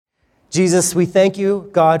Jesus, we thank you,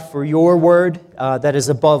 God, for your word that is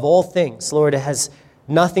above all things. Lord, it has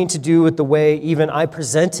nothing to do with the way even I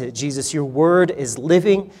present it. Jesus, your word is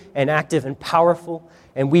living and active and powerful,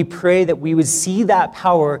 and we pray that we would see that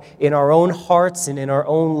power in our own hearts and in our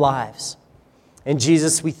own lives. And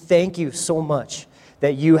Jesus, we thank you so much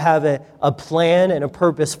that you have a plan and a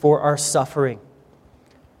purpose for our suffering,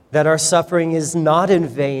 that our suffering is not in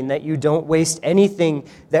vain, that you don't waste anything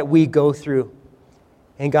that we go through.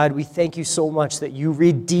 And God, we thank you so much that you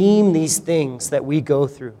redeem these things that we go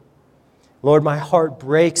through. Lord, my heart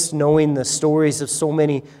breaks knowing the stories of so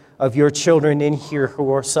many of your children in here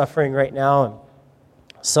who are suffering right now, and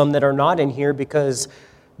some that are not in here because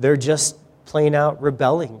they're just plain out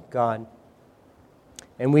rebelling, God.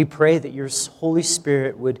 And we pray that your Holy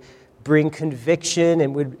Spirit would bring conviction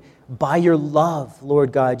and would, by your love,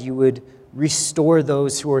 Lord God, you would restore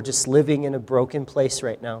those who are just living in a broken place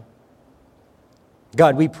right now.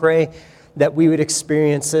 God, we pray that we would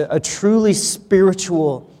experience a truly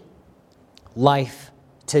spiritual life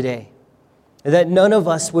today, that none of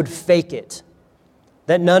us would fake it,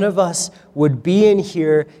 that none of us would be in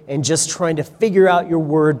here and just trying to figure out your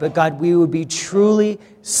word, but God, we would be truly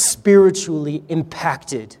spiritually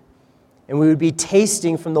impacted, and we would be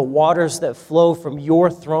tasting from the waters that flow from your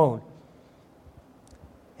throne,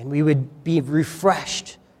 and we would be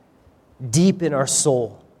refreshed deep in our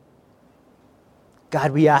soul.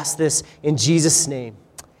 God, we ask this in Jesus' name.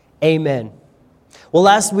 Amen. Well,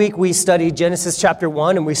 last week we studied Genesis chapter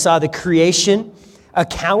 1, and we saw the creation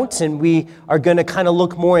account, and we are going to kind of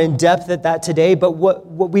look more in depth at that today. But what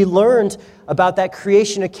we learned about that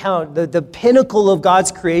creation account, the pinnacle of God's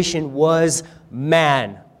creation was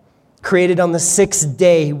man. Created on the sixth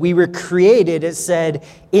day. We were created, it said,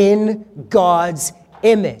 in God's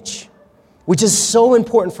image, which is so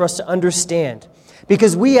important for us to understand.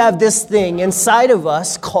 Because we have this thing inside of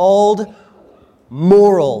us called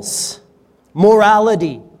morals,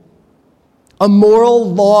 morality, a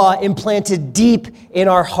moral law implanted deep in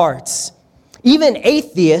our hearts. Even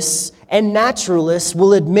atheists and naturalists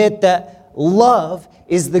will admit that love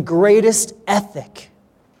is the greatest ethic.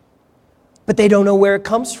 But they don't know where it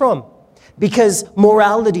comes from. Because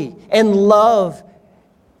morality and love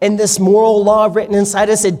and this moral law written inside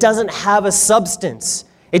us, it doesn't have a substance.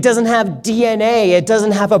 It doesn't have DNA. It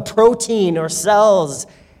doesn't have a protein or cells.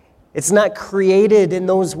 It's not created in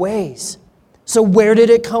those ways. So where did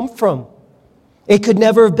it come from? It could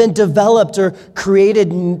never have been developed or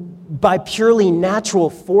created by purely natural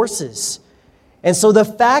forces. And so the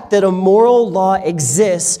fact that a moral law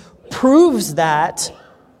exists proves that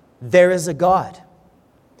there is a God.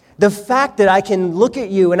 The fact that I can look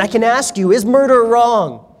at you and I can ask you, is murder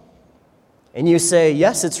wrong? And you say,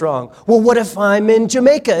 yes, it's wrong. Well, what if I'm in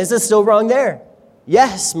Jamaica? Is it still wrong there?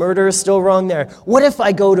 Yes, murder is still wrong there. What if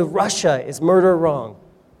I go to Russia? Is murder wrong?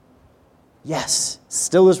 Yes,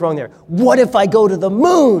 still is wrong there. What if I go to the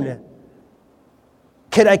moon?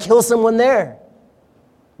 Could I kill someone there?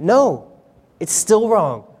 No, it's still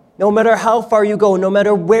wrong. No matter how far you go, no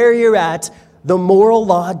matter where you're at, the moral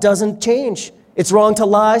law doesn't change. It's wrong to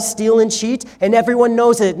lie, steal, and cheat, and everyone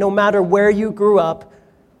knows it, no matter where you grew up.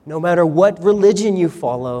 No matter what religion you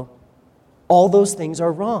follow, all those things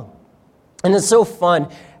are wrong. And it's so fun,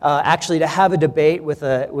 actually, to have a debate with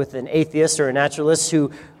an atheist or a naturalist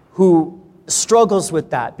who struggles with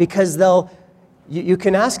that, because you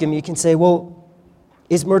can ask him, you can say, well,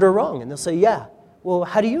 is murder wrong? And they'll say, yeah. Well,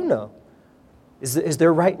 how do you know? Is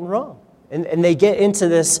there right and wrong? And they get into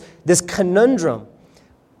this conundrum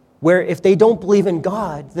where if they don't believe in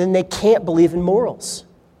God, then they can't believe in morals.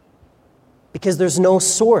 Because there's no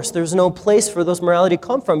source, there's no place for those morality to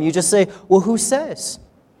come from. You just say, well, who says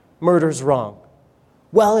murder's wrong?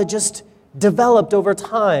 Well, it just developed over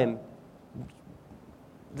time.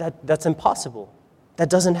 That's impossible. That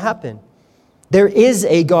doesn't happen. There is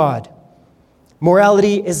a God.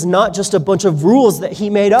 Morality is not just a bunch of rules that he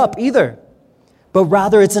made up either, but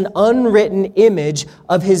rather it's an unwritten image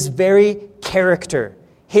of his very character,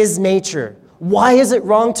 his nature. Why is it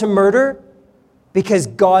wrong to murder? Because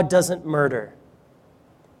God doesn't murder.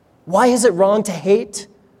 Why is it wrong to hate?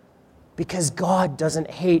 Because God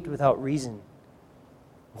doesn't hate without reason.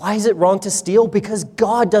 Why is it wrong to steal? Because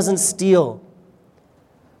God doesn't steal.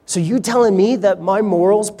 So you telling me that my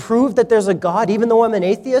morals prove that there's a God even though I'm an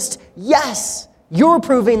atheist? Yes, you're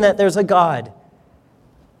proving that there's a God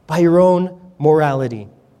by your own morality.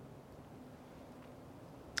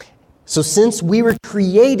 So since we were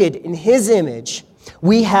created in his image,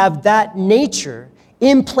 we have that nature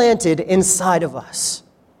implanted inside of us.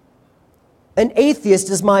 An atheist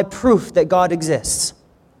is my proof that God exists,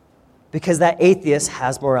 because that atheist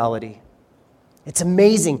has morality. It's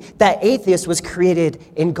amazing. That atheist was created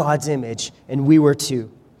in God's image, and we were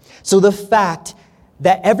too. So the fact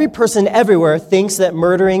that every person everywhere thinks that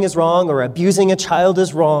murdering is wrong or abusing a child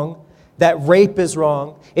is wrong, that rape is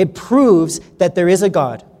wrong, it proves that there is a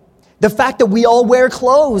God. The fact that we all wear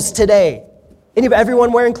clothes today.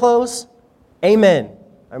 Everyone wearing clothes? Amen.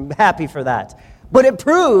 I'm happy for that. But it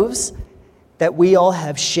proves that we all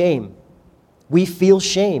have shame. We feel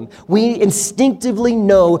shame. We instinctively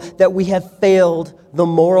know that we have failed the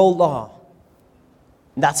moral law.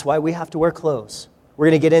 And that's why we have to wear clothes. We're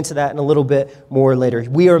going to get into that in a little bit more later.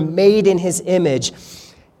 We are made in his image,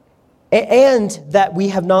 and that we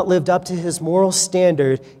have not lived up to his moral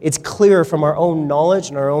standard. It's clear from our own knowledge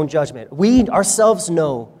and our own judgment. We ourselves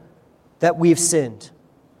know that we've sinned,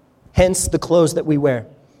 hence the clothes that we wear.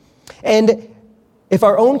 And if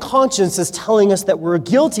our own conscience is telling us that we're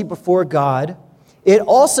guilty before God, it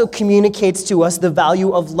also communicates to us the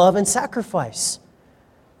value of love and sacrifice.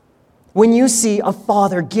 When you see a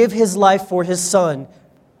father give his life for his son,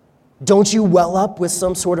 don't you well up with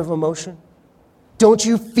some sort of emotion? Don't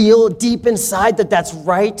you feel deep inside that that's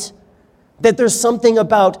right? That there's something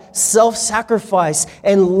about self-sacrifice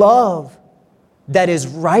and love that is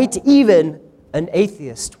right? Even an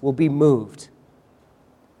atheist will be moved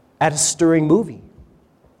at a stirring movie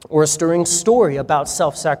or a stirring story about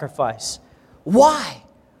self-sacrifice. Why?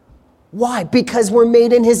 Why? Because we're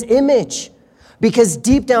made in his image. Because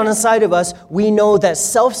deep down inside of us, we know that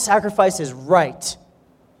self-sacrifice is right.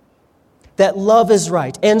 That love is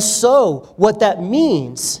right. And so, what that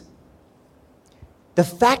means, the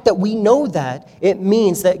fact that we know that, it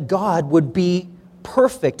means that God would be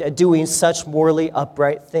perfect at doing such morally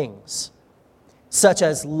upright things, such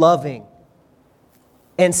as loving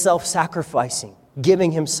and self-sacrificing,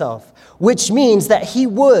 giving himself, which means that he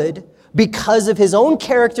would, because of his own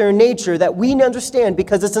character and nature that we understand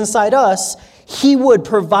because it's inside us, he would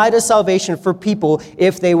provide a salvation for people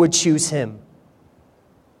if they would choose him.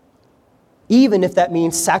 Even if that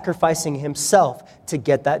means sacrificing himself to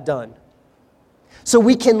get that done. So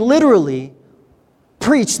we can literally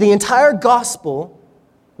preach the entire gospel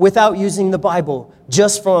without using the Bible,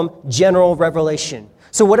 just from general revelation.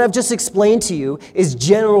 So what I've just explained to you is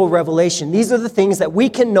general revelation. These are the things that we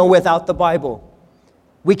can know without the Bible.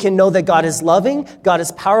 We can know that God is loving, God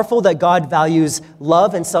is powerful, that God values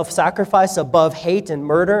love and self-sacrifice above hate and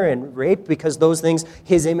murder and rape, because those things,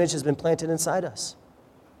 his image has been planted inside us.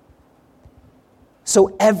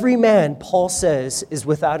 So every man, Paul says, is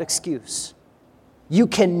without excuse. You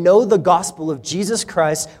can know the gospel of Jesus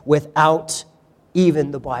Christ without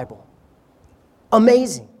even the Bible.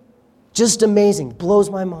 Amazing. Just amazing.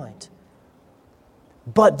 Blows my mind.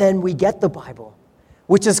 But then we get the Bible,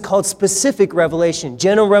 which is called specific revelation.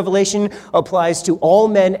 General revelation applies to all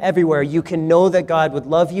men everywhere. You can know that God would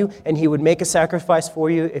love you and he would make a sacrifice for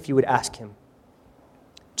you if you would ask him.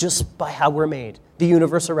 Just by how we're made, the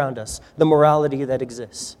universe around us, the morality that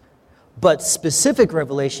exists. But specific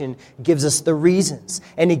revelation gives us the reasons,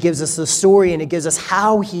 and it gives us the story, and it gives us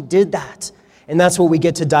how he did that. And that's what we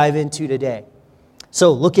get to dive into today.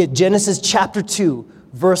 So look at Genesis chapter 2,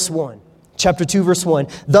 verse 1. Chapter 2, verse 1.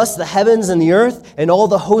 Thus the heavens and the earth and all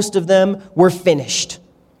the host of them were finished.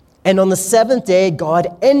 And on the seventh day,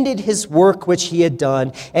 God ended his work which he had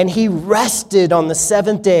done, and he rested on the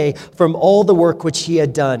seventh day from all the work which he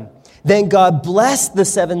had done. Then God blessed the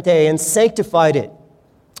seventh day and sanctified it,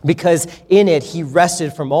 because in it he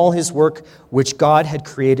rested from all his work which God had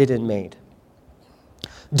created and made.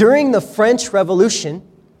 During the French Revolution,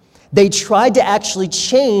 they tried to actually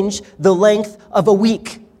change the length of a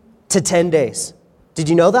week to 10 days. Did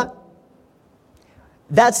you know that?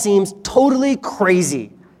 That seems totally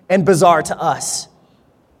crazy and bizarre to us.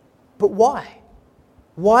 But why?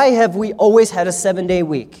 Why have we always had a 7-day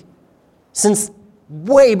week? Since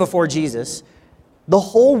way before Jesus, the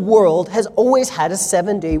whole world has always had a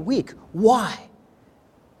 7-day week. Why?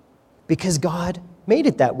 Because God made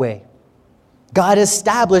it that way. God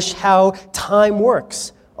established how time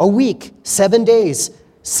works. A week, 7 days,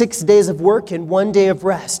 6 days of work and 1 day of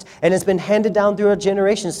rest. And it's been handed down through our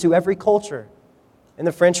generations to every culture. And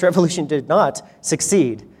the French Revolution did not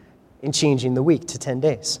succeed in changing the week to 10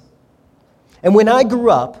 days. And when I grew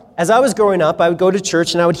up, as I was growing up, I would go to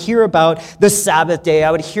church and I would hear about the Sabbath day. I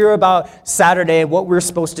would hear about Saturday, what we were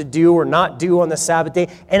supposed to do or not do on the Sabbath day.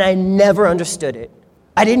 And I never understood it.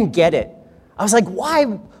 I didn't get it. I was like,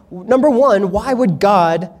 why? Number one, why would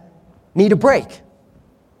God need a break?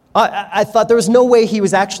 I thought there was no way he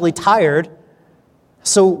was actually tired.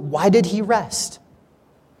 So why did he rest?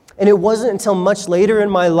 And it wasn't until much later in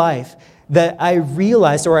my life that I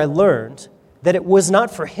realized or I learned that it was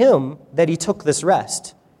not for him that he took this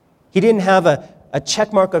rest. He didn't have a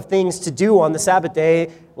check mark of things to do on the Sabbath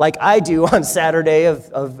day like I do on Saturday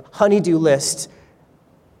of honey-do list.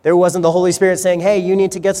 There wasn't the Holy Spirit saying, hey, you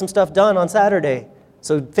need to get some stuff done on Saturday.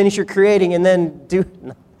 So finish your creating and then do.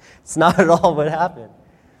 It's not at all what happened.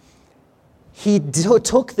 He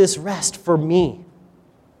took this rest for me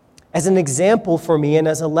as an example for me and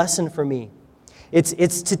as a lesson for me.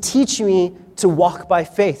 It's to teach me to walk by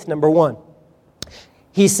faith, number one.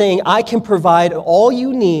 He's saying, I can provide all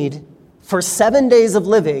you need for 7 days of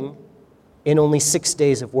living in only 6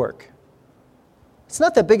 days of work. It's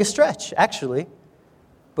not that big a stretch, actually.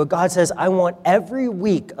 But God says, I want every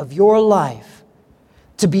week of your life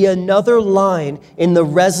to be another line in the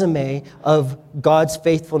resume of God's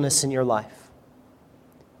faithfulness in your life.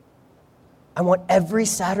 I want every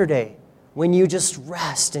Saturday when you just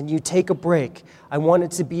rest and you take a break, I want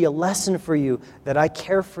it to be a lesson for you that I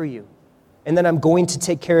care for you and that I'm going to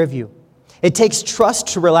take care of you. It takes trust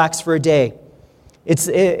to relax for a day.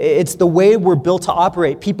 It's the way we're built to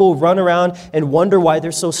operate. People run around and wonder why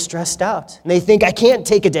they're so stressed out. And they think, I can't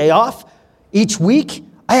take a day off each week.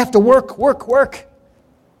 I have to work.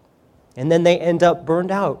 And then they end up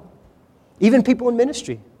burned out. Even people in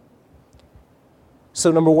ministry.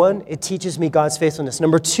 So number one, it teaches me God's faithfulness.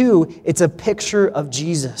 Number two, it's a picture of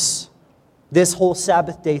Jesus. This whole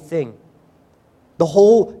Sabbath day thing. The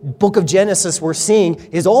whole book of Genesis we're seeing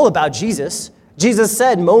is all about Jesus. Jesus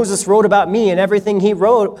said, Moses wrote about me, and everything he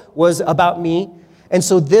wrote was about me. And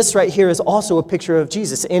so this right here is also a picture of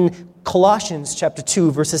Jesus. In Colossians chapter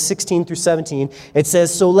 2, verses 16 through 17, it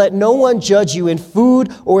says, so let no one judge you in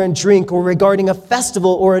food or in drink or regarding a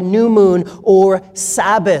festival or a new moon or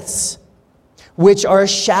Sabbaths, which are a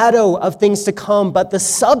shadow of things to come, but the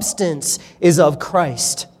substance is of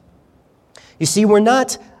Christ. You see, we're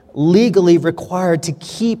not legally required to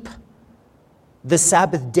keep the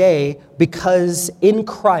Sabbath day because in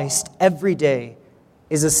Christ, every day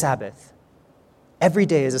is a Sabbath. Every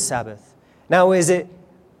day is a Sabbath. Now, is it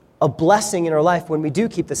a blessing in our life when we do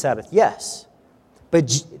keep the Sabbath? Yes.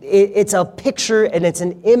 But it's a picture and it's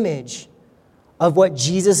an image of what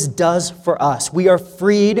Jesus does for us. We are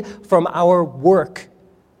freed from our work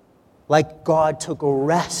like God took a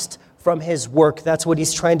rest from his work. That's what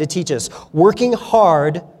he's trying to teach us. Working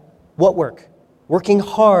hard, what work? Working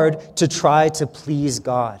hard to try to please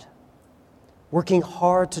God. Working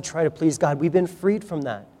hard to try to please God. We've been freed from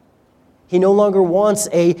that. He no longer wants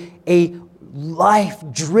a life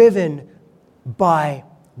driven by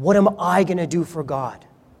what am I going to do for God?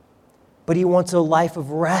 But he wants a life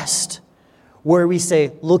of rest where we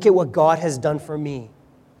say, look at what God has done for me.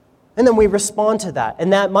 And then we respond to that.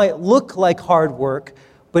 And that might look like hard work,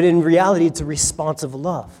 but in reality, it's a response of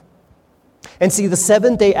love. And see, the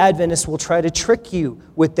Seventh-day Adventists will try to trick you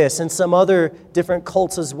with this, and some other different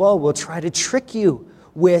cults as well will try to trick you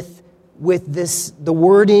with this, the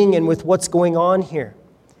wording and with what's going on here.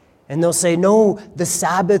 And they'll say, no, the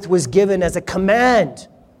Sabbath was given as a command.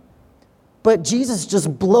 But Jesus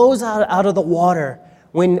just blows out of the water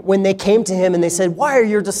when they came to him and they said, why are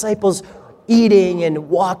your disciples eating and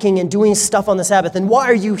walking and doing stuff on the Sabbath? And why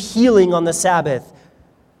are you healing on the Sabbath?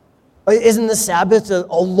 Isn't the Sabbath a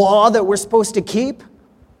law that we're supposed to keep?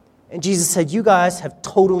 And Jesus said, you guys have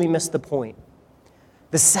totally missed the point.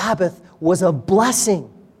 The Sabbath was a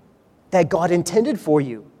blessing that God intended for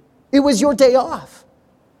you. It was your day off.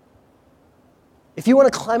 If you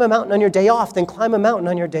want to climb a mountain on your day off, then climb a mountain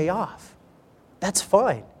on your day off. That's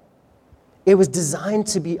fine. It was designed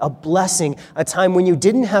to be a blessing, a time when you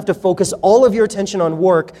didn't have to focus all of your attention on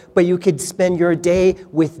work, but you could spend your day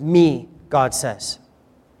with me, God says.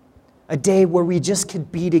 A day where we just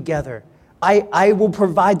could be together. I will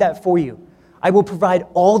provide that for you. I will provide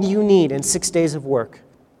all you need in 6 days of work.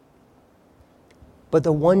 But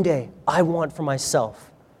the one day I want for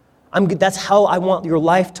myself, that's how I want your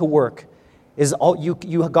life to work. Is all you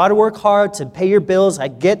got to work hard to pay your bills. I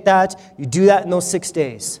get that. You do that in those 6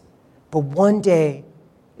 days. But one day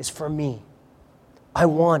is for me. I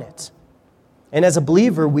want it. And as a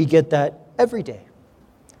believer, we get that every day.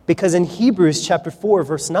 Because in Hebrews chapter 4,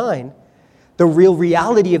 verse 9, the real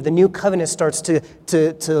reality of the new covenant starts to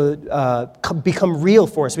become real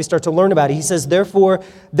for us. We start to learn about it. He says, therefore,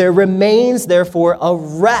 there remains, therefore, a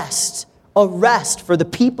rest for the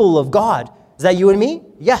people of God. Is that you and me?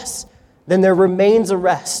 Yes. Then there remains a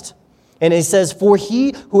rest. And he says, for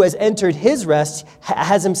he who has entered his rest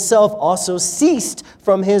has himself also ceased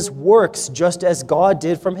from his works, just as God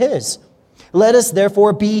did from his. Let us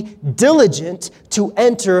therefore be diligent to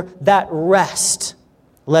enter that rest,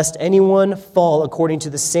 lest anyone fall according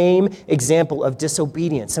to the same example of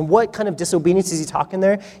disobedience. And what kind of disobedience is he talking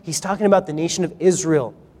there? He's talking about the nation of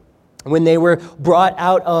Israel. When they were brought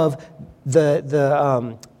out of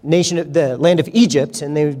the land of Egypt,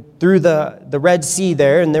 and they through the Red Sea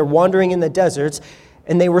there, and they're wandering in the deserts,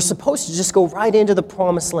 and they were supposed to just go right into the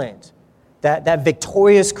promised land, that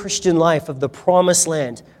victorious Christian life of the promised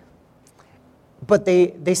land. But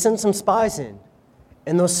they sent some spies in,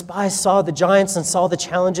 and those spies saw the giants and saw the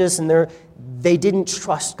challenges, and they didn't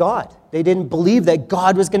trust God. They didn't believe that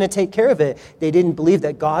God was going to take care of it. They didn't believe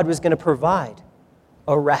that God was going to provide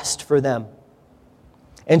a rest for them.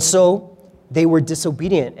 And so they were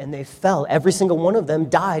disobedient, and they fell. Every single one of them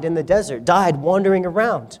died in the desert, died wandering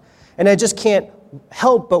around. And I just can't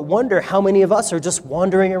help but wonder how many of us are just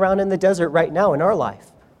wandering around in the desert right now in our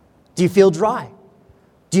life. Do you feel dry?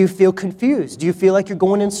 Do you feel confused? Do you feel like you're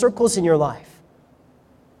going in circles in your life?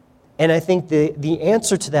 And I think the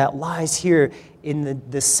answer to that lies here in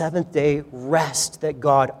the seventh-day rest that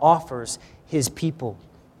God offers his people.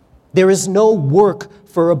 There is no work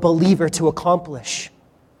for a believer to accomplish.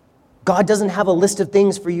 God doesn't have a list of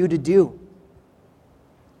things for you to do.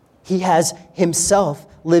 He has himself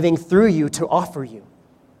living through you to offer you,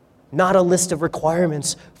 not a list of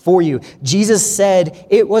requirements for you. Jesus said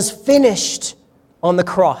it was finished on the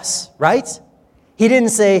cross, right? He didn't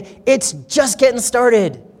say, it's just getting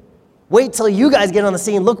started. Wait till you guys get on the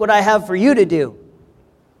scene. Look what I have for you to do.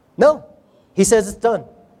 No, he says it's done.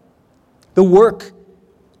 The work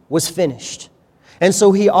was finished. And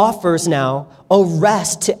so he offers now a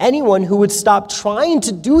rest to anyone who would stop trying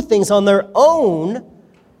to do things on their own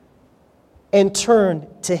and turn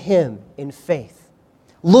to him in faith.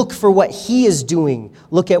 Look for what he is doing.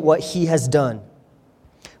 Look at what he has done.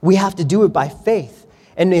 We have to do it by faith.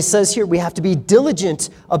 And it says here we have to be diligent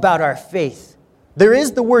about our faith. There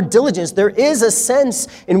is the word diligence. There is a sense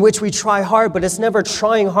in which we try hard, but it's never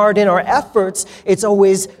trying hard in our efforts. It's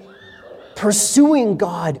always pursuing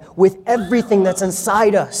God with everything that's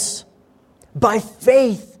inside us. By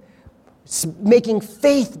faith, making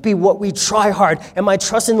faith be what we try hard. Am I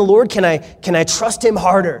trusting the Lord? Can I trust him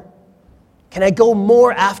harder? Can I go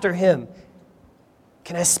more after him?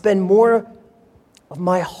 Can I spend more of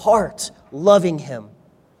my heart loving him?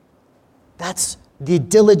 That's the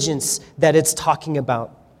diligence that it's talking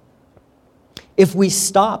about. If we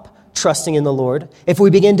stop trusting in the Lord, if we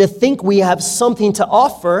begin to think we have something to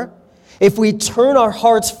offer, if we turn our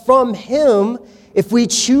hearts from him, if we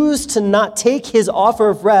choose to not take his offer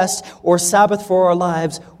of rest or Sabbath for our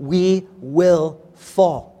lives, we will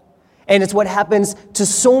fall. And it's what happens to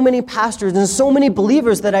so many pastors and so many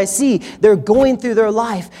believers that I see. They're going through their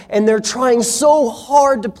life and they're trying so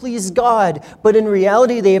hard to please God. But in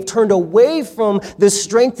reality, they have turned away from the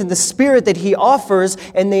strength and the spirit that he offers,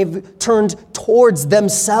 and they've turned towards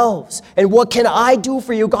themselves. And what can I do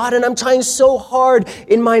for you, God? And I'm trying so hard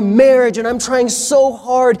in my marriage, and I'm trying so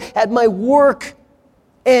hard at my work,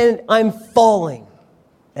 and I'm falling,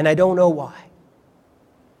 and I don't know why.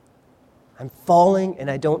 I'm falling and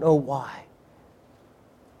I don't know why.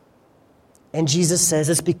 And Jesus says,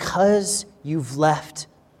 it's because you've left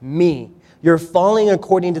me. You're falling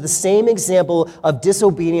according to the same example of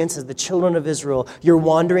disobedience as the children of Israel. You're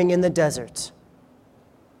wandering in the desert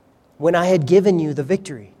when I had given you the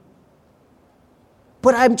victory.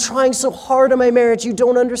 But I'm trying so hard on my marriage, you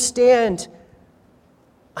don't understand.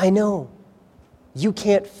 I know. You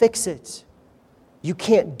can't fix it. You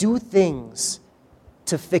can't do things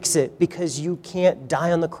to fix it because you can't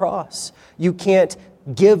die on the cross. You can't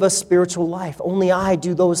give a spiritual life. Only I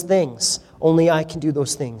do those things. Only I can do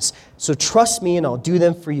those things. So trust me and I'll do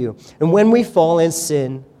them for you. And when we fall in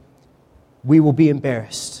sin, we will be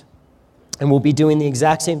embarrassed. And we'll be doing the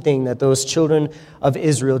exact same thing that those children of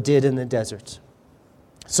Israel did in the desert.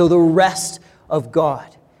 So the rest of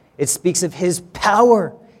God, it speaks of his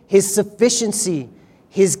power, his sufficiency,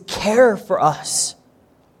 his care for us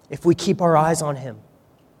if we keep our eyes on him.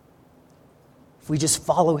 If we just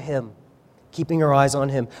follow him, keeping our eyes on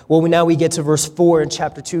him. Well, now we get to verse 4 in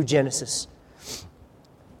chapter 2, Genesis.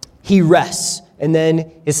 He rests. And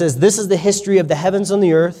then it says, this is the history of the heavens and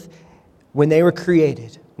the earth when they were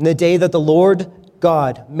created, in the day that the Lord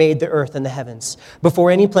God made the earth and the heavens. Before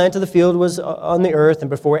any plant of the field was on the earth, and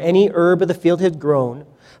before any herb of the field had grown,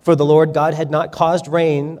 for the Lord God had not caused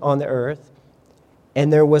rain on the earth,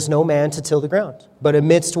 and there was no man to till the ground. But a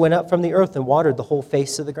mist went up from the earth and watered the whole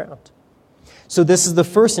face of the ground. So this is the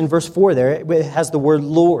first in verse 4 there. It has the word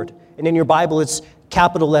Lord. And in your Bible, it's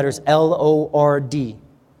capital letters, L-O-R-D.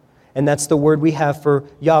 And that's the word we have for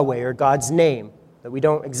Yahweh, or God's name, that we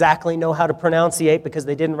don't exactly know how to pronunciate because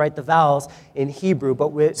they didn't write the vowels in Hebrew.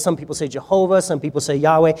 But some people say Jehovah, some people say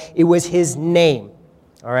Yahweh. It was his name.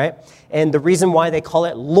 All right? And the reason why they call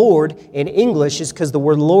it Lord in English is because the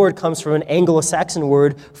word Lord comes from an Anglo-Saxon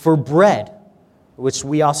word for bread, which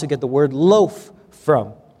we also get the word loaf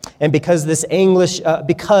from. And because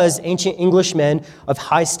ancient Englishmen of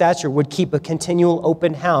high stature would keep a continual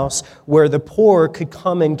open house where the poor could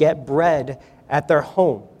come and get bread at their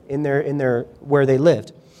home, in their where they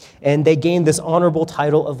lived. And they gained this honorable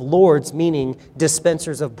title of lords, meaning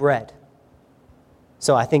dispensers of bread.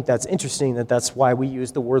 So I think that's interesting that's why we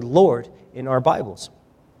use the word Lord in our Bibles.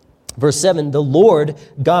 Verse 7, the Lord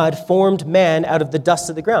God formed man out of the dust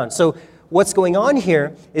of the ground. So what's going on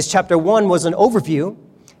here is chapter 1 was an overview,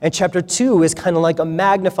 and chapter 2 is kind of like a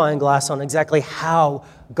magnifying glass on exactly how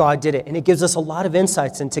God did it. And it gives us a lot of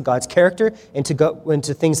insights into God's character and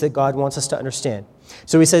into things that God wants us to understand.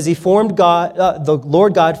 So he says, the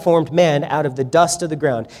Lord God formed man out of the dust of the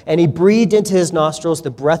ground, and he breathed into his nostrils the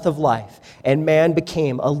breath of life, and man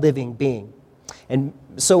became a living being. And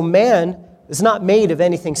so man is not made of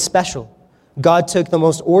anything special. God took the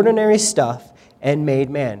most ordinary stuff and made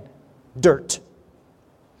man, dirt.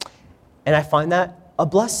 And I find that a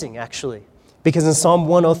blessing, actually, because in Psalm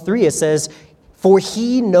 103 it says, for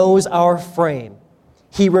he knows our frame.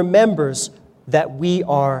 He remembers that we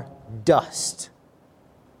are dust.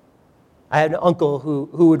 I had an uncle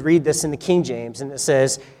who would read this in the King James, and it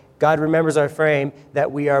says, God remembers our frame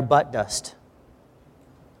that we are but dust.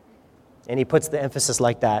 And he puts the emphasis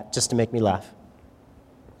like that just to make me laugh.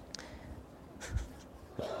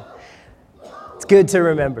 It's good to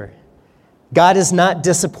remember. God is not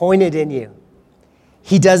disappointed in you.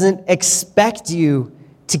 He doesn't expect you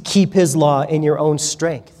to keep his law in your own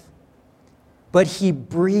strength. But he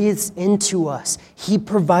breathes into us. He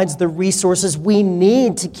provides the resources we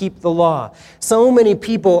need to keep the law. So many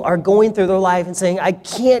people are going through their life and saying, I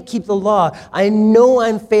can't keep the law. I know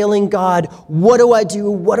I'm failing God. What do I do?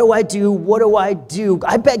 What do I do? What do I do?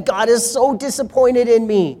 I bet God is so disappointed in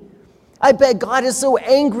me. I bet God is so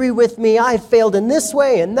angry with me. I failed in this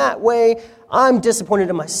way and that way. I'm disappointed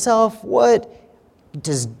in myself. What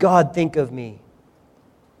does God think of me?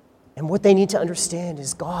 And what they need to understand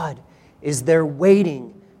is God is there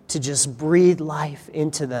waiting to just breathe life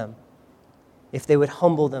into them if they would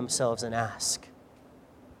humble themselves and ask.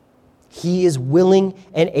 He is willing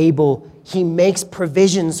and able. He makes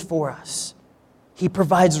provisions for us. He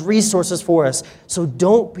provides resources for us. So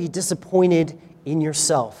don't be disappointed in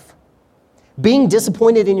yourself. Being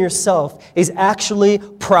disappointed in yourself is actually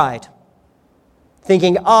pride.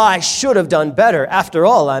 Thinking, I should have done better. After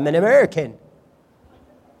all, I'm an American.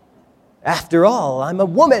 After all, I'm a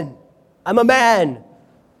woman. I'm a man.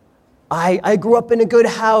 I grew up in a good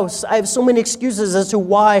house. I have so many excuses as to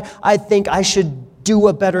why I think I should do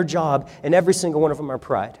a better job, and every single one of them are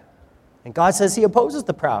pride. And God says he opposes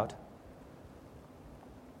the proud.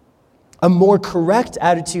 A more correct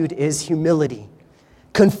attitude is humility,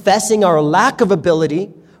 confessing our lack of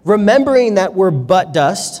ability, remembering that we're but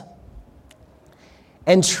dust,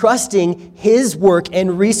 and trusting his work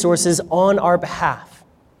and resources on our behalf.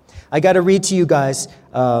 I got to read to you guys,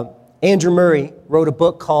 Andrew Murray wrote a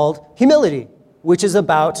book called Humility, which is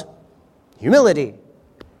about humility.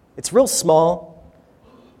 It's real small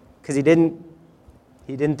because he didn't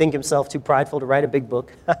think himself too prideful to write a big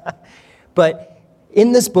book. But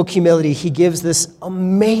in this book, Humility, he gives this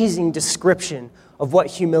amazing description of what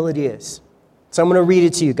humility is. So I'm going to read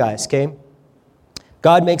it to you guys, okay?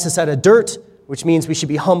 God makes us out of dirt, which means we should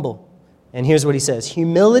be humble. And here's what he says.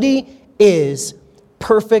 Humility is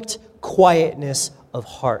perfect quietness of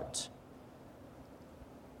heart.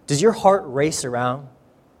 Does your heart race around?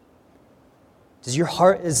 Does your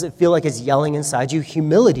heart, does it feel like it's yelling inside you?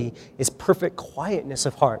 Humility is perfect quietness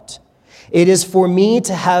of heart. It is for me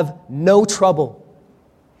to have no trouble,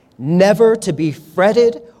 never to be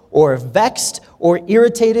fretted or vexed or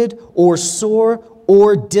irritated or sore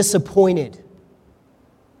or disappointed.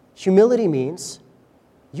 Humility means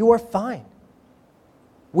you are fine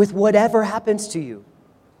with whatever happens to you.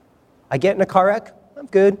 I get in a car wreck, I'm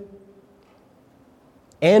good.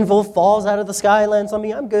 Anvil falls out of the sky, lands on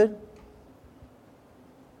me, I'm good.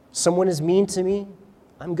 Someone is mean to me,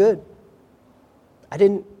 I'm good. I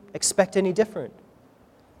didn't expect any different.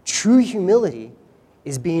 True humility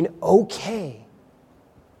is being okay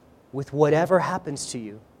with whatever happens to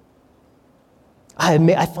you.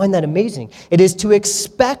 I find that amazing. It is to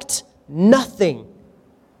expect nothing.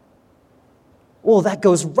 Well, that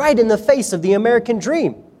goes right in the face of the American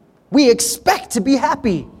dream. We expect to be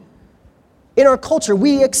happy. In our culture,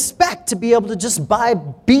 we expect to be able to just buy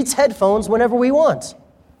Beats headphones whenever we want.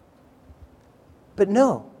 But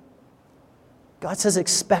no. God says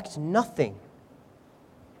expect nothing.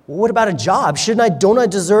 Well, what about a job? Don't I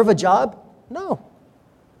deserve a job? No.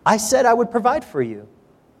 I said I would provide for you.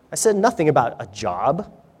 I said nothing about a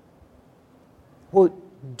job. Well,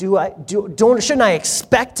 shouldn't I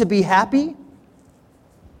expect to be happy?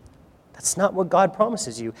 That's not what God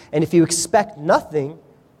promises you. And if you expect nothing,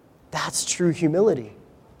 that's true humility.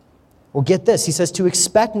 Well, get this. He says to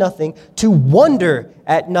expect nothing, to wonder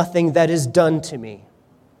at nothing that is done to me,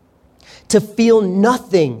 to feel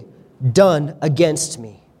nothing done against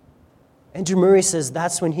me. Andrew Murray says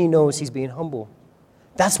that's when he knows he's being humble.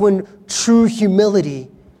 That's when true humility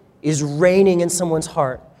is reigning in someone's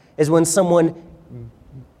heart, is when someone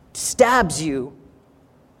stabs you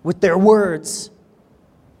with their words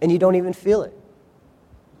and you don't even feel it.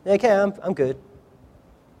 You're like, hey, I'm good.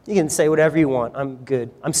 You can say whatever you want. I'm good.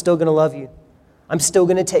 I'm still going to love you. I'm still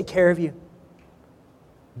going to take care of you.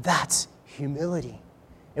 That's humility.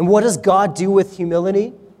 And what does God do with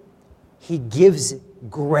humility? He gives it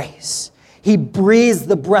grace. He breathes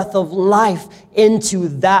the breath of life into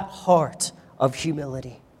that heart of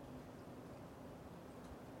humility.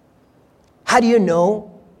 How do you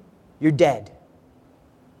know you're dead?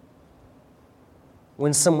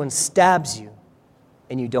 When someone stabs you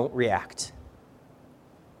and you don't react.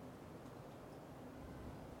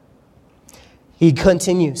 He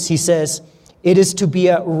continues, he says, it is to be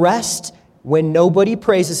at rest when nobody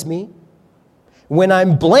praises me, when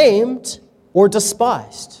I'm blamed or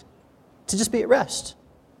despised, to just be at rest.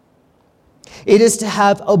 It is to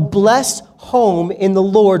have a blessed home in the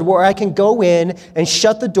Lord where I can go in and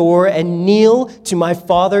shut the door and kneel to my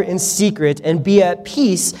Father in secret and be at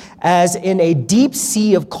peace as in a deep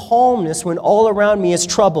sea of calmness when all around me is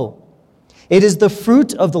trouble. It is the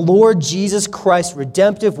fruit of the Lord Jesus Christ's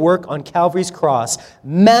redemptive work on Calvary's cross,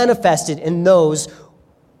 manifested in those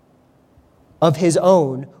of his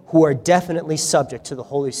own who are definitely subject to the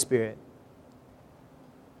Holy Spirit.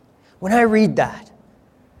 When I read that,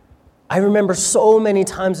 I remember so many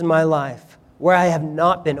times in my life where I have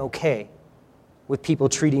not been okay with people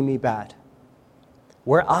treating me bad,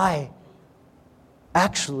 where I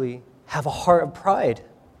actually have a heart of pride.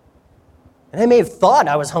 And I may have thought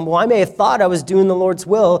I was humble, I may have thought I was doing the Lord's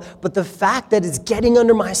will, but the fact that it's getting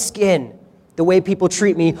under my skin, the way people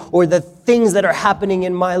treat me, or the things that are happening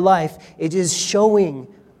in my life, it is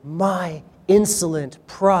showing my insolent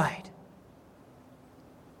pride.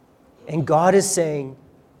 And God is saying,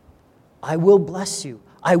 I will bless you.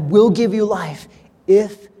 I will give you life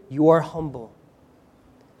if you are humble.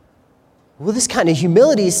 Well, this kind of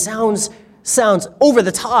humility sounds over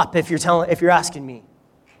the top if you're asking me.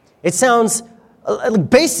 It sounds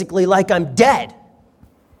basically like I'm dead.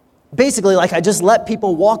 Basically like I just let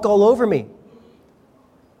people walk all over me.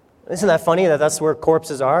 Isn't that funny that that's where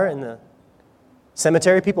corpses are in the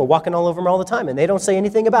cemetery? People walking all over them all the time and they don't say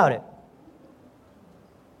anything about it.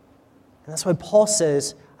 And that's why Paul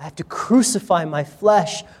says, I have to crucify my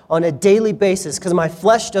flesh on a daily basis because my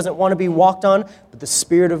flesh doesn't want to be walked on, but the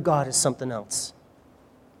Spirit of God is something else.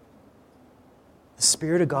 The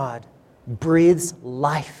Spirit of God breathes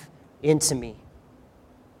life into me.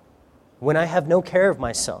 When I have no care of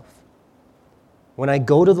myself, when I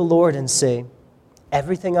go to the Lord and say,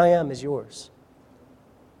 everything I am is yours,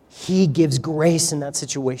 He gives grace in that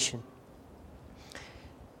situation.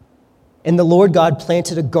 And the Lord God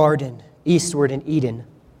planted a garden eastward in Eden,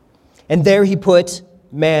 and there He put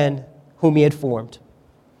man whom He had formed.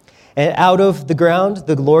 And out of the ground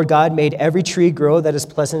the Lord God made every tree grow that is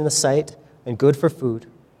pleasant in the sight and good for food.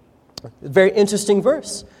 A very interesting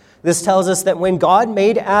verse. This tells us that when God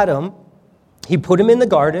made Adam, He put him in the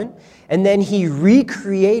garden, and then He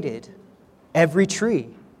recreated every tree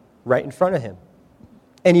right in front of him.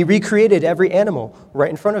 And He recreated every animal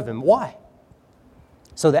right in front of him. Why?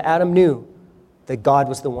 So that Adam knew that God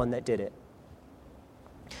was the one that did it.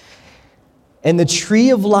 And the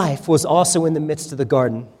tree of life was also in the midst of the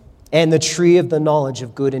garden, and the tree of the knowledge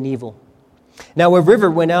of good and evil. Now a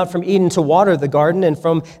river went out from Eden to water the garden, and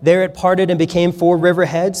from there it parted and became 4 river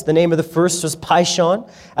heads. The name of the first was Pishon,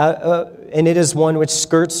 and it is one which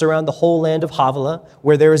skirts around the whole land of Havilah,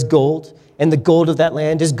 where there is gold, and the gold of that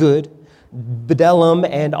land is good. Bdellium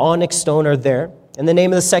and onyx stone are there. And the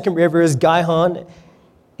name of the second river is Gihon.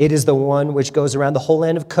 It is the one which goes around the whole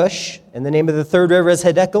land of Cush. And the name of the third river is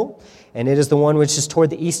Hiddekel, and it is the one which is toward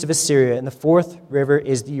the east of Assyria. And the fourth river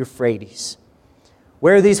is the Euphrates.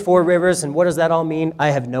 Where are these 4 rivers, and what does that all mean? I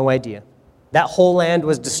have no idea. That whole land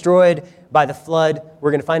was destroyed by the flood. We're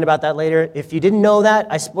going to find about that later. If you didn't know that,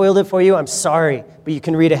 I spoiled it for you. I'm sorry, but you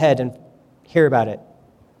can read ahead and hear about it.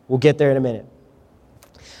 We'll get there in a minute.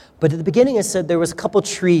 But at the beginning, it said there was a couple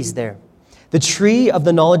trees there. The tree of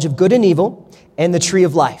the knowledge of good and evil, and the tree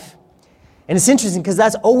of life. And it's interesting because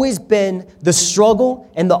that's always been the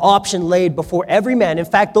struggle and the option laid before every man. In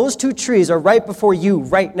fact, those two trees are right before you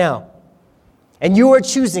right now. And you are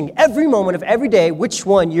choosing every moment of every day which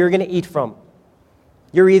one you're going to eat from.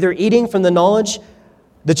 You're either eating from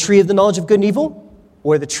the tree of the knowledge of good and evil,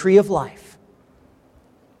 or the tree of life.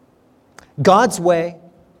 God's way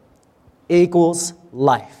equals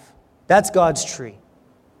life. That's God's tree.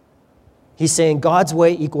 He's saying God's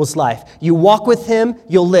way equals life. You walk with him,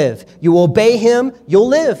 you'll live. You obey him, you'll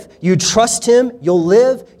live. You trust him, you'll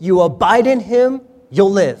live. You abide in him, you'll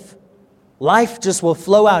live. Life just will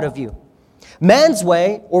flow out of you. Man's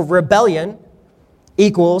way, or rebellion,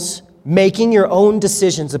 equals making your own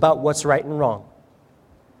decisions about what's right and wrong.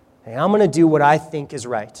 Hey, I'm going to do what I think is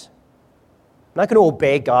right. I'm not going to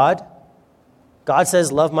obey God. God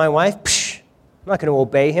says, love my wife. I'm not going to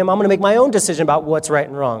obey him. I'm going to make my own decision about what's right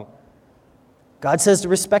and wrong. God says to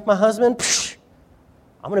respect my husband.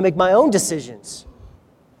 I'm going to make my own decisions.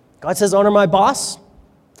 God says honor my boss.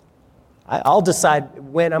 I'll decide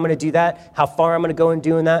when I'm going to do that, how far I'm going to go in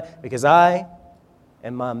doing that, because I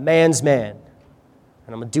am my man's man,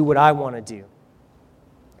 and I'm going to do what I want to do.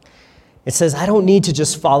 It says, I don't need to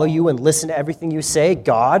just follow you and listen to everything you say,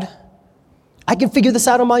 God. I can figure this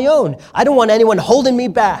out on my own. I don't want anyone holding me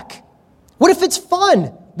back. What if it's fun?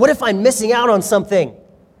 What if I'm missing out on something?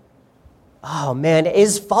 Oh man,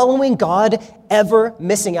 is following God ever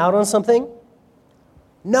missing out on something?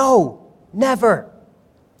 No, never.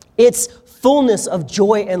 It's fullness of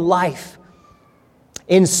joy and life.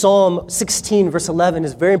 In Psalm 16, verse 11,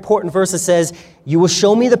 is a very important verse that says, you will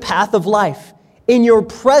show me the path of life. In your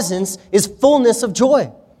presence is fullness of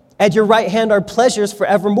joy. At your right hand are pleasures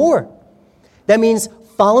forevermore. That means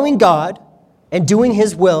following God and doing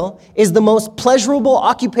his will is the most pleasurable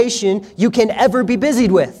occupation you can ever be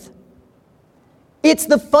busied with. It's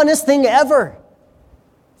the funnest thing ever,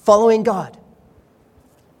 following God.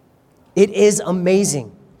 It is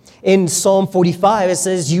amazing. In Psalm 45, it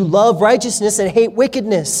says, you love righteousness and hate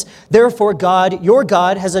wickedness. Therefore, God, your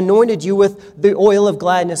God, has anointed you with the oil of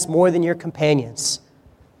gladness more than your companions.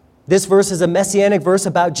 This verse is a messianic verse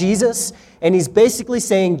about Jesus, and he's basically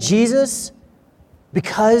saying, Jesus,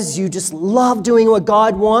 because you just love doing what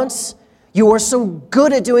God wants, you are so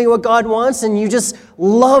good at doing what God wants, and you just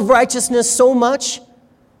love righteousness so much,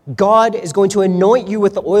 God is going to anoint you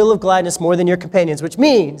with the oil of gladness more than your companions, which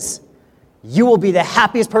means you will be the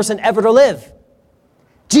happiest person ever to live.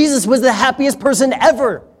 Jesus was the happiest person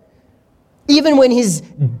ever. Even when he's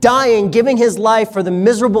dying, giving his life for the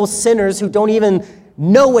miserable sinners who don't even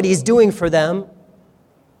know what he's doing for them,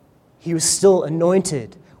 he was still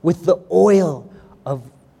anointed with the oil of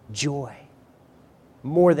joy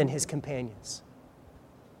more than his companions.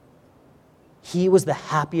 He was the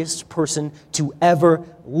happiest person to ever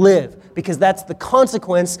live because that's the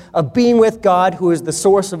consequence of being with God, who is the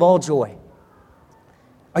source of all joy.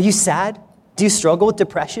 Are you sad? Do you struggle with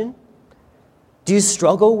depression? Do you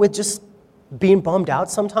struggle with just being bummed out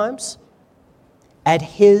sometimes? At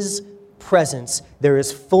his presence, there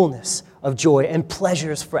is fullness of joy and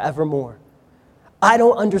pleasures forevermore. I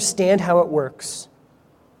don't understand how it works.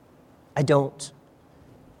 I don't,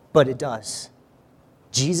 but it does.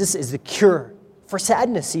 Jesus is the cure for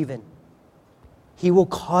sadness even. He will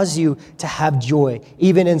cause you to have joy,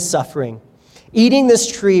 even in suffering. Eating this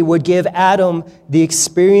tree would give Adam the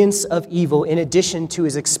experience of evil in addition to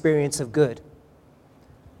his experience of good.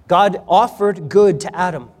 God offered good to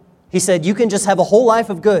Adam. He said, you can just have a whole life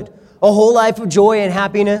of good, a whole life of joy and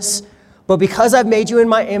happiness, but because I've made you in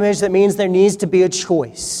my image, that means there needs to be a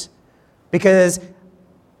choice. Because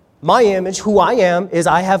my image, who I am, is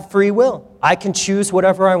I have free will. I can choose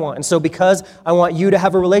whatever I want. And so because I want you to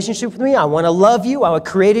have a relationship with me, I want to love you, I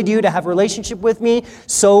created you to have a relationship with me,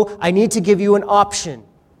 so I need to give you an option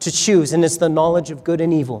to choose, and it's the knowledge of good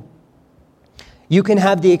and evil. You can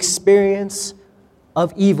have the experience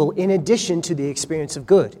of evil in addition to the experience of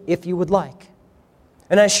good, if you would like.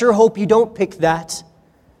 And I sure hope you don't pick that.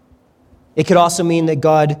 It could also mean that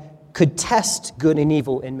God could test good and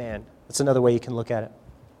evil in man. That's another way you can look at it.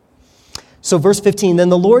 So verse 15, then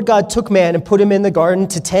the Lord God took man and put him in the garden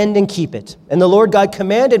to tend and keep it. And the Lord God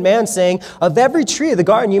commanded man, saying, of every tree of the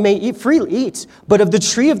garden you may freely eat, but of the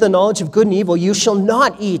tree of the knowledge of good and evil you shall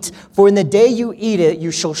not eat, for in the day you eat it you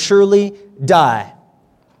shall surely die.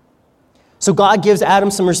 So God gives Adam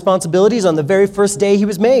some responsibilities on the very first day he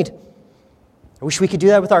was made. I wish we could do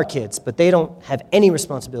that with our kids, but they don't have any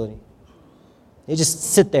responsibility. They just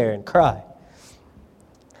sit there and cry.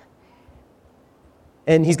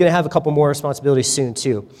 And he's going to have a couple more responsibilities soon,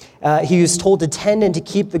 too. He was told to tend and to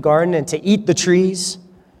keep the garden and to eat the trees.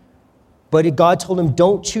 But God told him,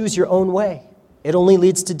 don't choose your own way. It only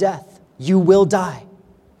leads to death. You will die.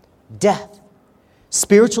 Death.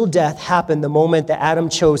 Spiritual death happened the moment that Adam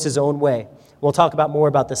chose his own way. We'll talk more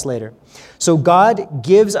about this later. So God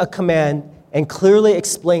gives a command and clearly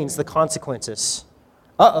explains the consequences.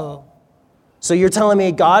 Uh-oh. So you're telling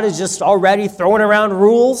me God is just already throwing around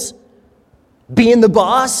rules? Being the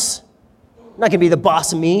boss? I'm not going to be the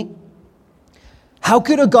boss of me. How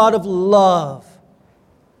could a God of love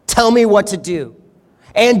tell me what to do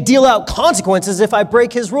and deal out consequences if I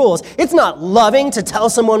break his rules? It's not loving to tell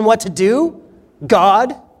someone what to do,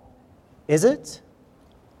 God, is it?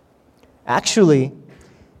 Actually,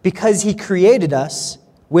 because he created us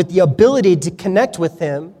with the ability to connect with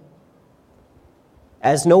him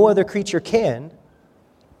as no other creature can,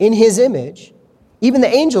 in his image, even the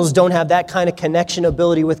angels don't have that kind of connection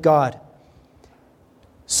ability with God.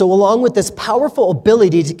 So along with this powerful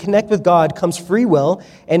ability to connect with God comes free will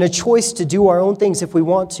and a choice to do our own things if we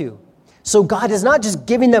want to. So God is not just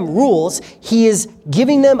giving them rules, he is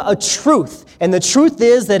giving them a truth. And the truth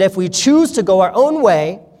is that if we choose to go our own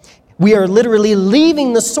way, we are literally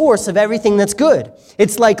leaving the source of everything that's good.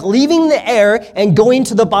 It's like leaving the air and going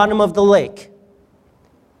to the bottom of the lake.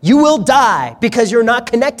 You will die because you're not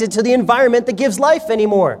connected to the environment that gives life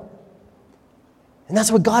anymore. And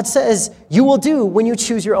that's what God says you will do when you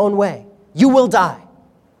choose your own way. You will die.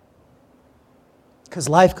 Because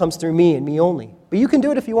life comes through me and me only. But you can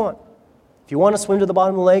do it if you want. If you want to swim to the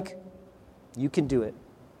bottom of the lake, you can do it.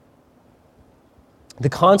 The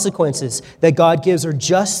consequences that God gives are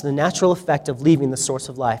just the natural effect of leaving the source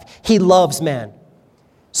of life. He loves man.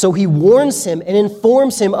 So he warns him and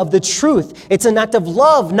informs him of the truth. It's an act of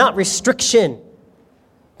love, not restriction.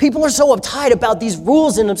 People are so uptight about these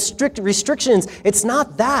rules and strict restrictions. It's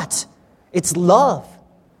not that. It's love.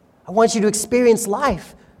 I want you to experience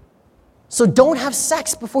life. So don't have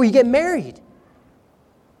sex before you get married.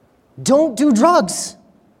 Don't do drugs.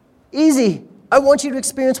 Easy. I want you to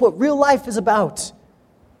experience what real life is about.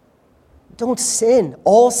 Don't sin.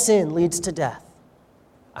 All sin leads to death.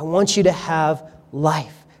 I want you to have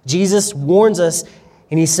life. Jesus warns us,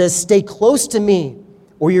 and he says, stay close to me,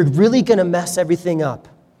 or you're really going to mess everything up.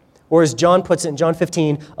 Or as John puts it in John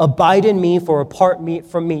 15, abide in me, for apart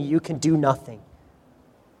from me, you can do nothing.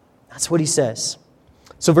 That's what he says.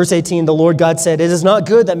 So verse 18, the Lord God said, it is not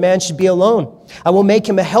good that man should be alone. I will make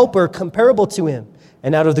him a helper comparable to him.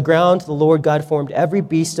 And out of the ground, the Lord God formed every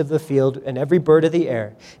beast of the field and every bird of the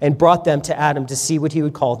air and brought them to Adam to see what he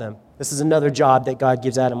would call them. This is another job that God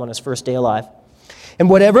gives Adam on his first day alive. And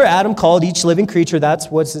whatever Adam called each living creature, that's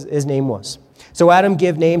what his name was. So Adam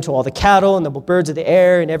gave name to all the cattle and the birds of the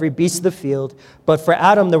air and every beast of the field. But for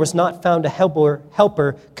Adam, there was not found a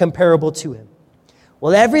helper comparable to him.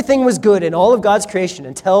 Well, everything was good in all of God's creation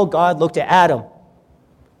until God looked at Adam.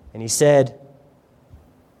 And he said,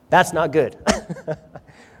 that's not good.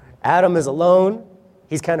 Adam is alone.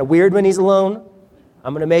 He's kind of weird when he's alone.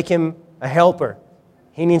 I'm going to make him a helper.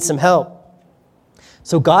 He needs some help.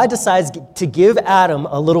 So God decides to give Adam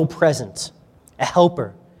a little present, a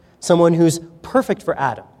helper, someone who's perfect for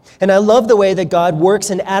Adam. And I love the way that God works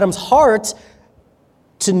in Adam's heart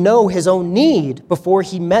to know his own need before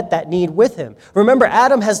he met that need with him. Remember,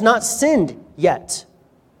 Adam has not sinned yet.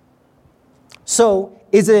 So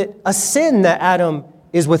is it a sin that Adam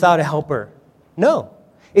is without a helper? No.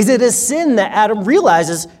 Is it a sin that Adam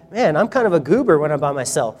realizes, man, I'm kind of a goober when I'm by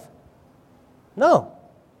myself? No.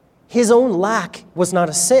 His own lack was not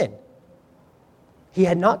a sin. He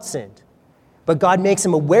had not sinned. But God makes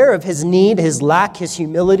him aware of his need, his lack, his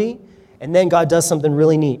humility, and then God does something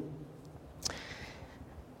really neat.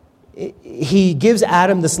 He gives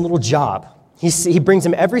Adam this little job. He brings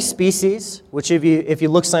him every species, which if you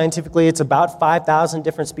look scientifically, it's about 5,000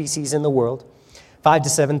 different species in the world, 5,000 to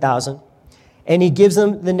 7,000. And he gives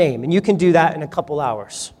them the name. And you can do that in a couple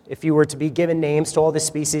hours. If you were to be given names to all the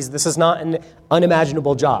species, this is not an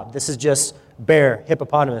unimaginable job. This is just bear,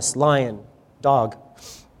 hippopotamus, lion, dog.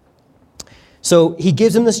 So he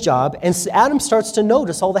gives him this job, and Adam starts to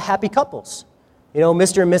notice all the happy couples. You know,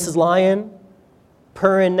 Mr. and Mrs. Lion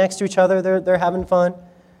purring next to each other. They're having fun.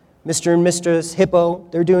 Mr. and Mistress Hippo,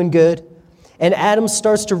 they're doing good. And Adam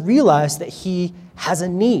starts to realize that he has a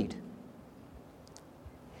need.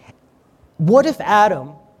 What if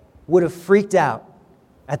Adam would have freaked out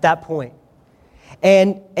at that point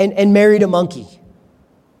and married a monkey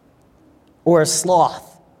or a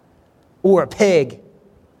sloth or a pig?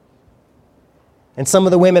 And some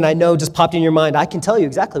of the women I know just popped in your mind. I can tell you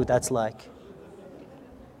exactly what that's like.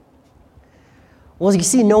 Well, you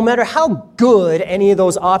see, no matter how good any of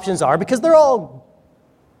those options are, because they're all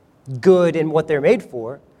good in what they're made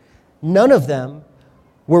for, none of them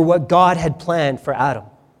were what God had planned for Adam.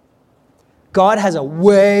 God has a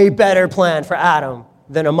way better plan for Adam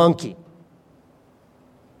than a monkey.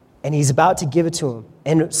 And he's about to give it to him.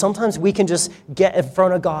 And sometimes we can just get in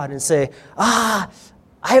front of God and say, I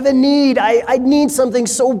have a need. I need something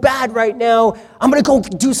so bad right now. I'm going to go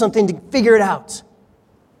do something to figure it out.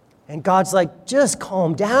 And God's like, just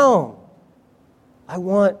calm down. I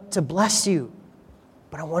want to bless you,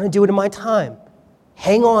 but I want to do it in my time.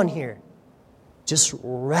 Hang on here. Just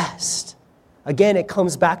rest. Again, it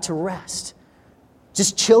comes back to rest.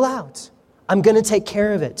 Just chill out. I'm going to take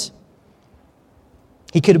care of it.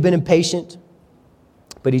 He could have been impatient,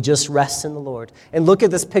 but he just rests in the Lord. And look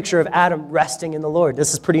at this picture of Adam resting in the Lord.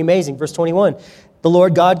 This is pretty amazing. Verse 21, the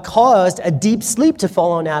Lord God caused a deep sleep to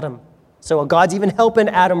fall on Adam. So God's even helping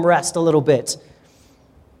Adam rest a little bit.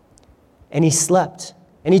 And he slept.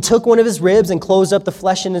 And he took one of his ribs and closed up the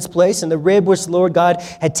flesh in its place. And the rib which the Lord God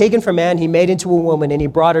had taken from man, he made into a woman, and he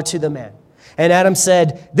brought her to the man. And Adam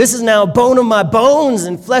said, this is now bone of my bones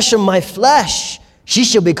and flesh of my flesh. She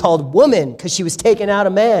shall be called woman, because she was taken out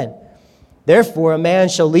of man. Therefore, a man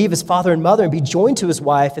shall leave his father and mother and be joined to his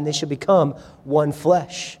wife, and they shall become one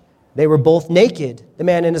flesh. They were both naked, the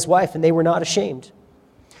man and his wife, and they were not ashamed.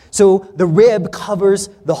 So the rib covers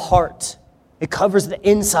the heart. It covers the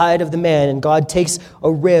inside of the man, and God takes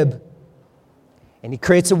a rib, and he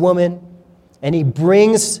creates a woman, and he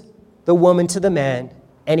brings the woman to the man,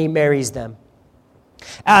 and he marries them.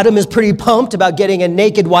 Adam is pretty pumped about getting a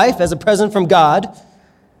naked wife as a present from God,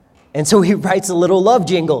 and so he writes a little love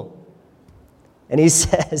jingle. And he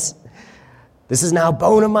says, this is now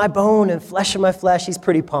bone of my bone and flesh of my flesh. He's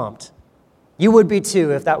pretty pumped. You would be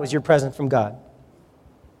too if that was your present from God.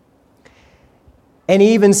 And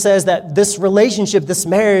he even says that this relationship, this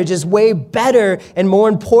marriage, is way better and more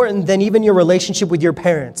important than even your relationship with your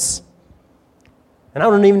parents. And I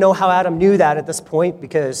don't even know how Adam knew that at this point,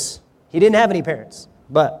 because he didn't have any parents.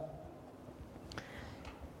 But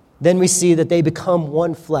then we see that they become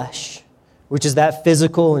one flesh, which is that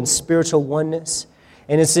physical and spiritual oneness.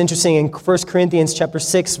 And it's interesting, in 1 Corinthians chapter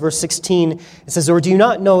 6, verse 16, it says, or do you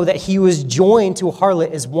not know that he who is joined to a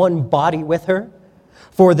harlot is one body with her?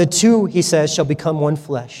 For the two, he says, shall become one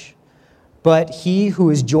flesh. But he who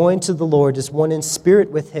is joined to the Lord is one in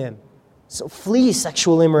spirit with him. So flee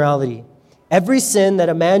sexual immorality. Every sin that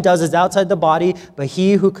a man does is outside the body, but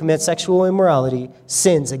he who commits sexual immorality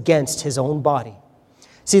sins against his own body.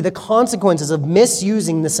 See, the consequences of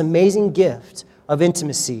misusing this amazing gift of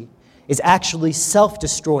intimacy is actually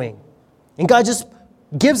self-destroying. And God just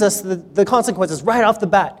gives us the consequences right off the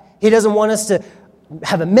bat. He doesn't want us to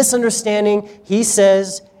have a misunderstanding. He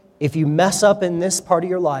says, if you mess up in this part of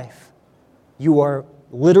your life, you are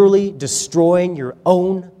literally destroying your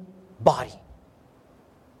own body.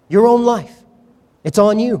 Your own life. It's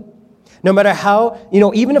on you. No matter how,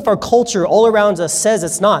 even if our culture all around us says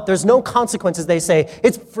it's not, there's no consequences. They say,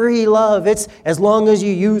 it's free love. It's as long as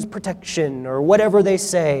you use protection or whatever they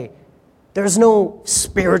say. There's no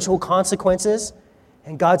spiritual consequences.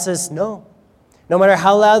 And God says, no. No matter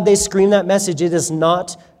how loud they scream that message, it is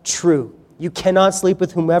not true. You cannot sleep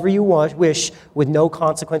with whomever you wish with no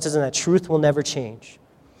consequences, and that truth will never change.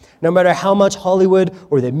 No matter how much Hollywood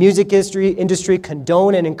or the music industry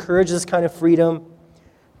condone and encourage this kind of freedom,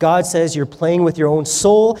 God says you're playing with your own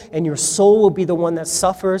soul, and your soul will be the one that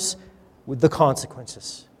suffers with the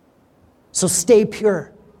consequences. So stay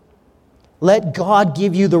pure. Let God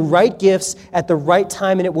give you the right gifts at the right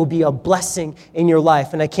time, and it will be a blessing in your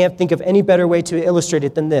life. And I can't think of any better way to illustrate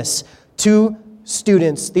it than this. Two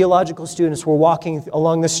students, theological students, were walking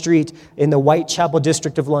along the street in the Whitechapel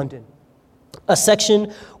district of London. A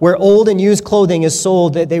section where old and used clothing is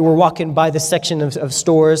sold. They were walking by the section of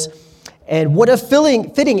stores. And what a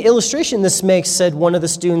fitting illustration this makes, said one of the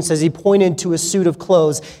students as he pointed to a suit of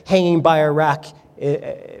clothes hanging by a rack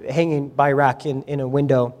in a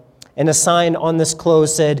window. And a sign on this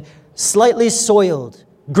clothes said, slightly soiled,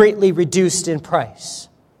 greatly reduced in price.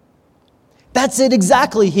 That's it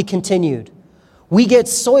exactly, he continued. We get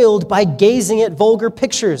soiled by gazing at vulgar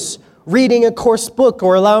pictures, reading a coarse book,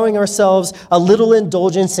 or allowing ourselves a little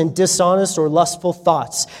indulgence in dishonest or lustful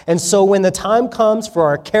thoughts. And so when the time comes for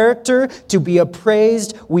our character to be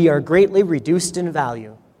appraised, we are greatly reduced in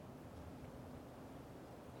value.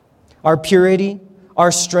 Our purity,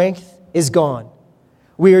 our strength is gone.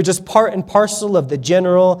 We are just part and parcel of the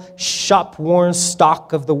general shop-worn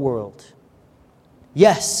stock of the world.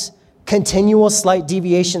 Yes, continual slight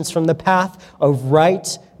deviations from the path of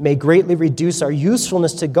right may greatly reduce our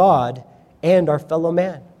usefulness to God and our fellow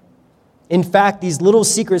man. In fact, these little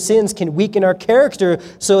secret sins can weaken our character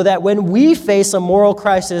so that when we face a moral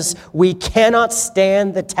crisis, we cannot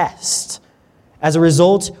stand the test. As a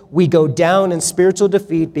result, we go down in spiritual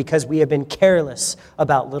defeat because we have been careless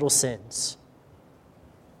about little sins.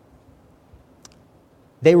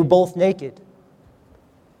 They were both naked,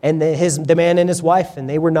 and the man and his wife, and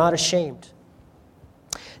they were not ashamed.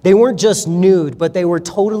 They weren't just nude, but they were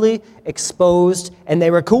totally exposed, and they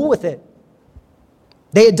were cool with it.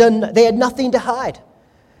 They had nothing to hide.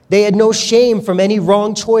 They had no shame from any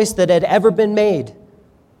wrong choice that had ever been made.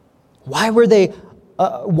 Why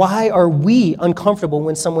are we uncomfortable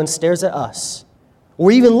when someone stares at us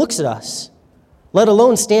or even looks at us, let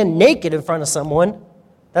alone stand naked in front of someone?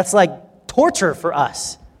 That's like torture for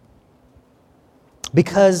us.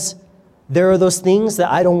 Because there are those things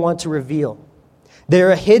that I don't want to reveal.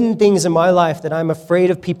 There are hidden things in my life that I'm afraid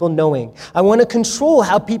of people knowing. I want to control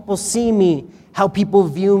how people see me, how people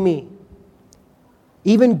view me.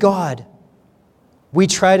 Even God, we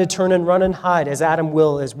try to turn and run and hide, as Adam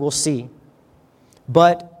will, as we'll see.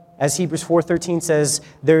 But, as Hebrews 4:13 says,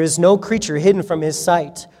 there is no creature hidden from his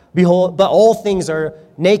sight. Behold, but all things are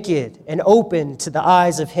naked and open to the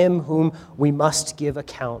eyes of him whom we must give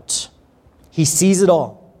account. He sees it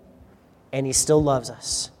all, and he still loves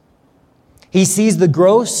us. He sees the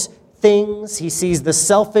gross things. He sees the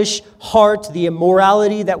selfish heart, the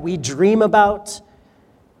immorality that we dream about,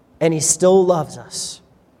 and he still loves us.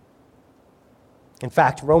 In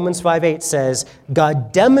fact, Romans 5:8 says,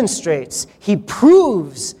 God demonstrates, he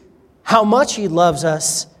proves how much he loves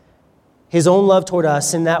us, his own love toward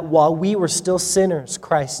us, in that while we were still sinners,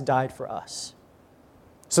 Christ died for us.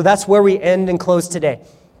 So that's where we end and close today,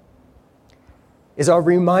 is our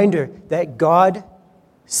reminder that God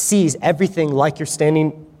sees everything like you're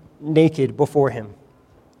standing naked before him.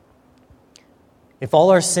 If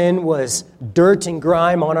all our sin was dirt and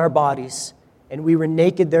grime on our bodies, and we were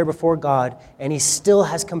naked there before God, and he still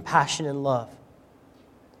has compassion and love.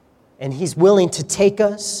 And he's willing to take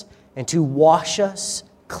us and to wash us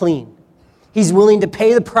clean. He's willing to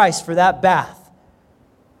pay the price for that bath,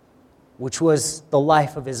 which was the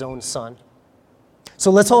life of his own son.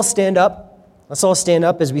 So let's all stand up. Let's all stand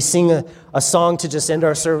up as we sing a song to just end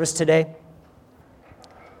our service today.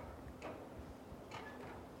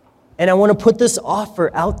 And I want to put this offer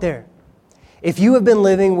out there. If you have been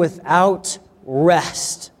living without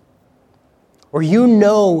rest, or you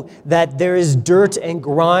know that there is dirt and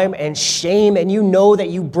grime and shame, and you know that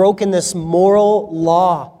you've broken this moral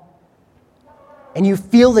law, and you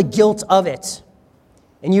feel the guilt of it,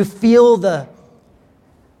 and you feel the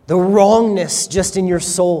wrongness just in your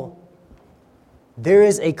soul, there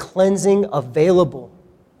is a cleansing available.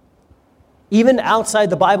 Even outside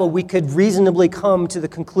the Bible, we could reasonably come to the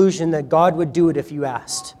conclusion that God would do it if you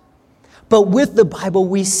asked. But with the Bible,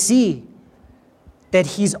 we see that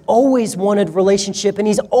he's always wanted relationship, and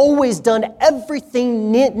he's always done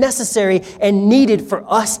everything necessary and needed for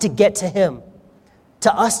us to get to him,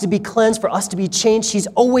 to us to be cleansed, for us to be changed. He's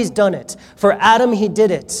always done it. For Adam, he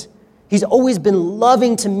did it. He's always been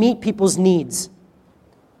loving to meet people's needs.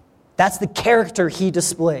 That's the character he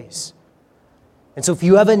displays. And so if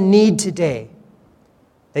you have a need today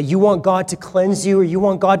that you want God to cleanse you or you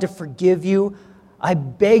want God to forgive you, I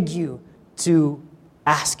beg you to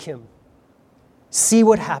ask him. See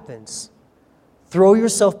what happens. Throw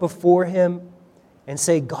yourself before him and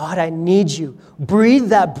say, God, I need you. Breathe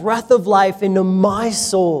that breath of life into my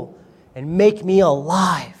soul and make me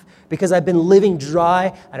alive, because I've been living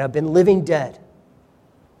dry and I've been living dead.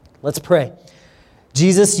 Let's pray.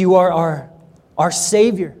 Jesus, you are our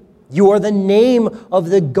Savior. You are the name of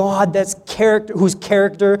the God whose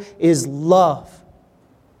character is love.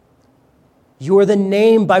 You are the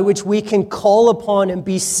name by which we can call upon and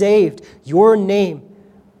be saved. Your name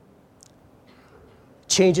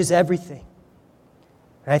changes everything.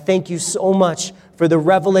 And I thank you so much for the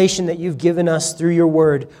revelation that you've given us through your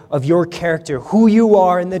word of your character, who you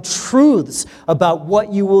are, and the truths about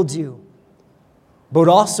what you will do, but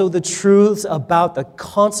also the truths about the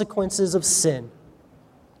consequences of sin.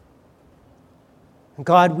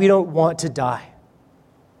 God, we don't want to die.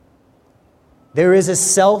 There is a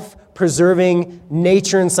self-preserving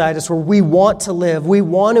nature inside us where we want to live. We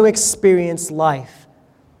want to experience life.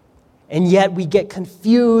 And yet we get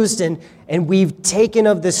confused and we've taken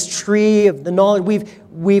of this tree of the knowledge.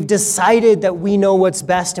 We've decided that we know what's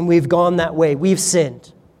best and we've gone that way. We've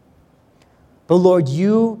sinned. But Lord,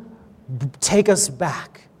 you take us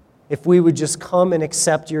back if we would just come and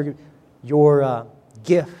accept your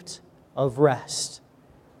gift of rest.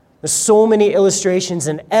 There's so many illustrations,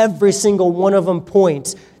 and every single one of them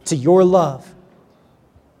points to your love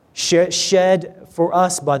shed for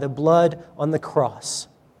us by the blood on the cross.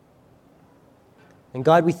 And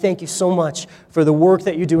God, we thank you so much for the work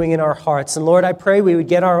that you're doing in our hearts. And Lord, I pray we would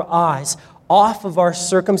get our eyes off of our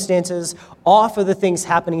circumstances, off of the things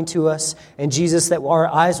happening to us. And Jesus, that our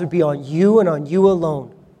eyes would be on you and on you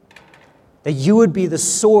alone. That you would be the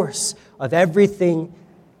source of everything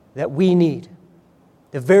that we need.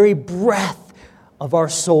 The very breath of our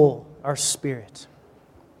soul, our spirit.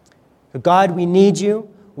 God, we need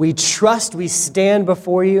you. We trust, we stand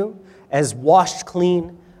before you as washed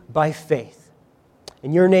clean by faith.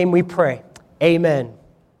 In your name we pray. Amen.